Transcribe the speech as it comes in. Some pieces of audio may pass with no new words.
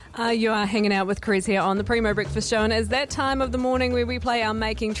You are hanging out with Chris here on the Primo Breakfast Show, and it's that time of the morning where we play our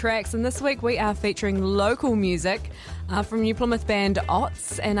Making Tracks, and this week we are featuring local music from New Plymouth band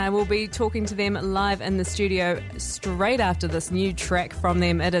OTS, and I will be talking to them live in the studio straight after this new track from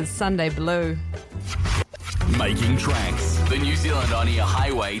them. It is Sunday Blue. Making Tracks, the New Zealand on-air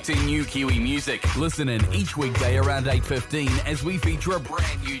highway to new Kiwi music. Listen in each weekday around 8:15 as we feature a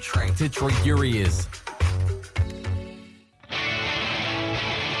brand new track to treat your ears.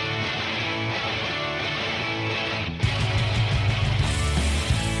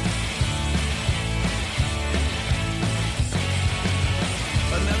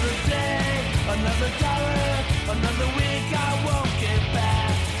 Another day, another dollar, another week I won't get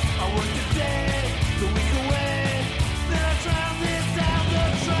back. I work today, the week away, then I drown this down the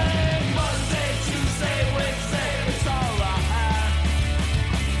drain. Monday, Tuesday, Wednesday, it's all I have.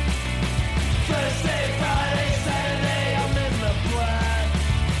 Thursday, Friday, Saturday, I'm in the black.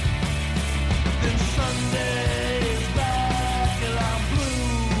 Then Sunday is back and I'm blue.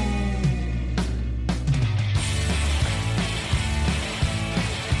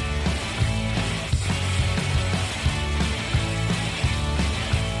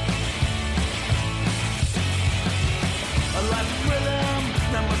 A life of rhythm,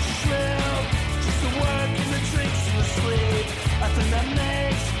 not much thrill. Just the work and the drinks and the sleep. I think that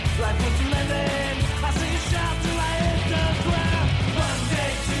makes life worth living. I sing and shout till I hit the ground.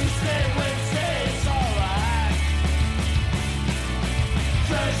 Monday, Tuesday, Wednesday, it's alright.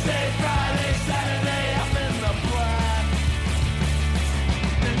 Thursday, Friday, Saturday, I'm in the black.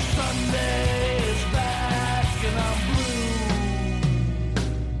 Then Sunday is back and I'm blue.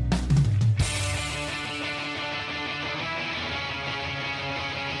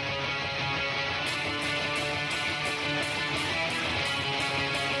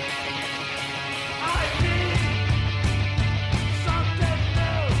 I need something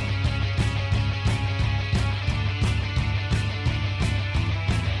new.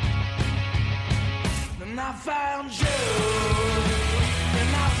 And I found you.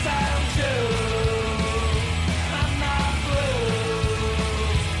 And I found you. I'm not blue.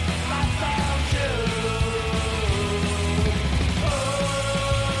 I found you.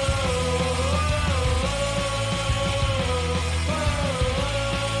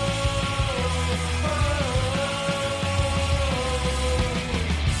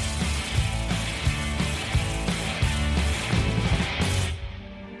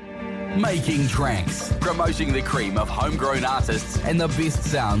 Making Tracks, promoting the cream of homegrown artists and the best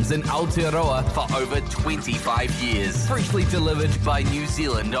sounds in Aotearoa for over 25 years. Freshly delivered by New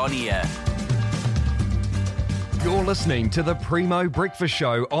Zealand On Air. You're listening to the Primo Breakfast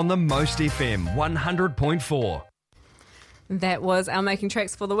Show on the Most FM 100.4. That was our Making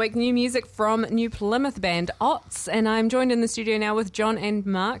Tracks for the week. New music from New Plymouth band OTS, and I'm joined in the studio now with John and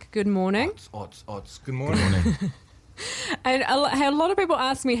Mark. Good morning. Odds. Good morning. And a lot of people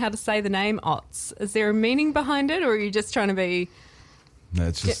ask me how to say the name OTS. Is there a meaning behind it, or are you just trying to be No,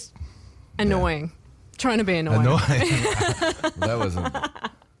 it's just annoying? Trying to be annoying. That wasn't.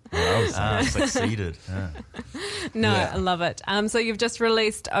 Succeeded. Yeah. No, Yeah. I love it. So you've just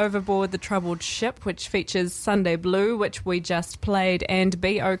released Overboard the Troubled Ship, which features Sunday Blue, which we just played, and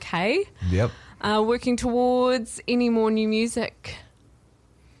Be Okay. Yep. Working towards any more new music.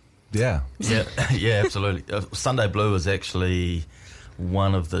 Yeah. Yeah, absolutely. Sunday Blue is actually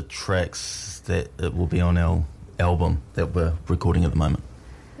one of the tracks that it will be on our album that we're recording at the moment.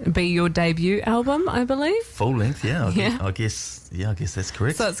 Be your debut album, I believe. Full length, yeah. Yeah. I guess that's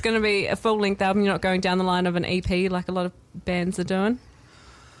correct. So it's going to be a full-length album. You're not going down the line of an EP like a lot of bands are doing?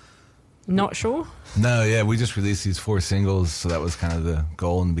 Not sure? No, yeah, we just released these 4 singles, so that was kind of the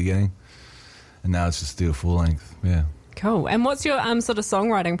goal in the beginning. And now it's just do a full length. Yeah. Cool. And what's your sort of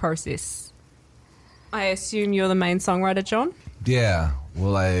songwriting process? I assume you're the main songwriter, John? Yeah.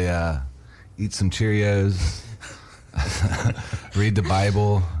 Well, I eat some Cheerios, read the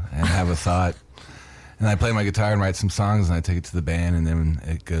Bible, and have a thought. And I play my guitar and write some songs, and I take it to the band, and then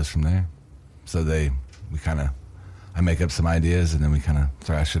it goes from there. So I make up some ideas, and then we kind of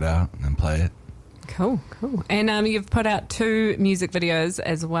thrash it out and then play it. Cool. And you've put out 2 music videos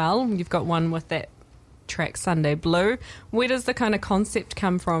as well. You've got one with that track Sunday Blue. Where does the kind of concept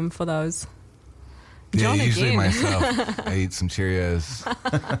come from for those? John Usually again. myself. I eat some Cheerios.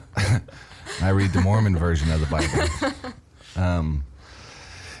 I read the Mormon version of the Bible.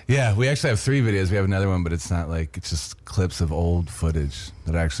 Yeah, we actually have 3 videos. We have another one, but it's not it's just clips of old footage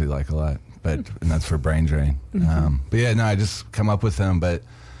that I actually like a lot. And that's for Brain Drain. Mm-hmm. But yeah, no, I just come up with them. But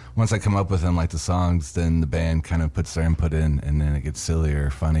once I come up with them, like the songs, then the band kind of puts their input in, and then it gets sillier,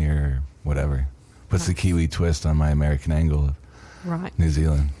 funnier, whatever. Puts the Kiwi twist on my American angle of Right. New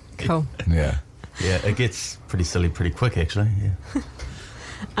Zealand. Cool. Yeah. Yeah, it gets pretty silly pretty quick, actually. Yeah.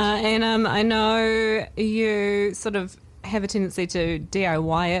 And I know you sort of have a tendency to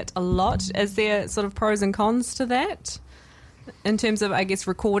DIY it a lot. Is there sort of pros and cons to that in terms of, I guess,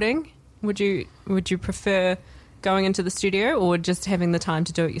 recording? Would you prefer going into the studio or just having the time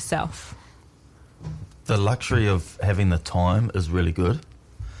to do it yourself? The luxury of having the time is really good.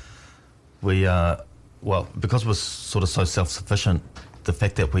 We because we're sort of so self-sufficient, the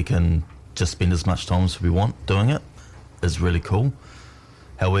fact that we can just spend as much time as we want doing it is really cool.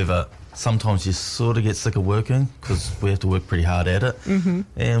 However, sometimes you sort of get sick of working because we have to work pretty hard at it,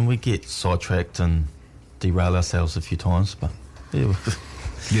 and we get sidetracked and derail ourselves a few times. But yeah,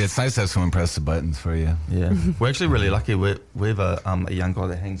 Yeah, it's nice to have someone press the buttons for you. yeah, we're actually really lucky. We have a young guy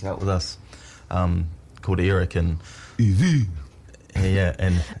that hangs out with us called Eric, and Easy. yeah,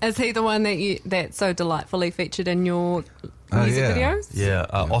 and Is he the one that's so delightfully featured in your music yeah. videos? yeah,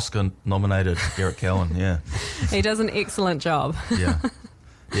 Oscar nominated Eric Cowan. Yeah. He does an excellent job. Yeah,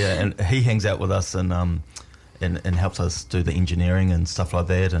 yeah, and he hangs out with us and helps us do the engineering and stuff like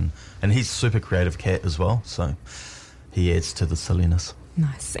that, and he's a super creative cat as well, so he adds to the silliness.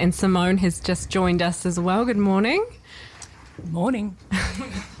 Nice. And Simone has just joined us as well. Good morning. Morning.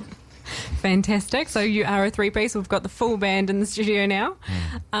 Fantastic. So you are a three-piece. We've got the full band in the studio now.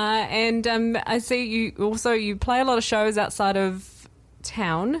 And I see you play a lot of shows outside of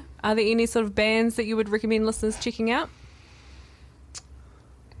town. Are there any sort of bands that you would recommend listeners checking out?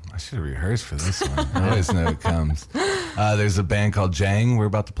 I should have rehearsed for this one. I always know it comes. There's a band called Jang we're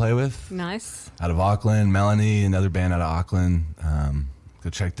about to play with. Nice. Out of Auckland. Melanie, another band out of Auckland. Go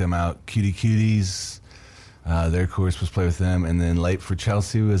check them out. Cutie Cuties. Their chorus was play with them. And then Late for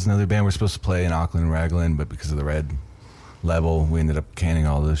Chelsea was another band we're supposed to play in Auckland and Raglan, but because of the red level, we ended up canning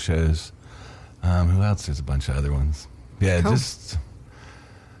all those shows. Who else? There's a bunch of other ones. Yeah, Cool. just...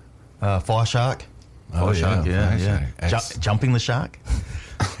 Fire Shark. Oh, Fire Shark, yeah, yeah, Fire yeah. Shark. Jumping the Shark.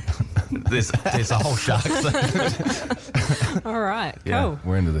 there's a whole shark thing. All right. Yeah, Cool.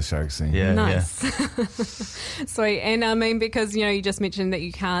 we're into the shark scene. Yeah, Nice. Sweet. And I mean, because, you just mentioned that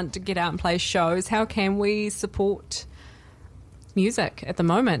you can't get out and play shows, how can we support music at the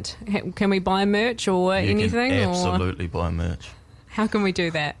moment? Can we buy merch or You anything? can Or absolutely buy merch how can we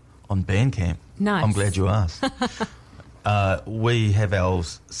do that? on Bandcamp. Nice. I'm glad you asked. We have our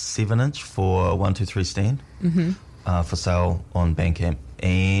 7-inch for 123 Stand for sale on Bandcamp,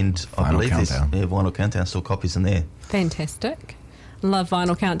 and I Vinyl believe Countdown. there's Vinyl Countdown, still copies in there. Fantastic. Love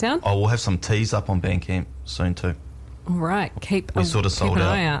Vinyl Countdown. Oh, we'll have some teas up on Bandcamp soon too. All right. Keep We sort of keep sold an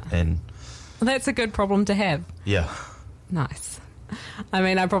out, eye out. and Well, that's a good problem to have. yeah, Nice. I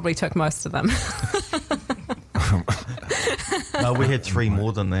mean, I probably took most of them. no, we had 3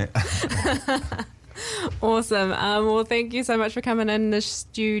 more than that. Awesome. Well, thank you so much for coming in the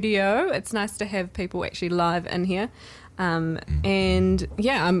studio. It's nice to have people actually live in here. And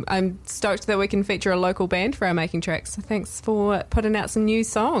yeah, I'm stoked that we can feature a local band for our Making Tracks. So thanks for putting out some new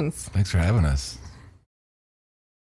songs. Thanks for having us.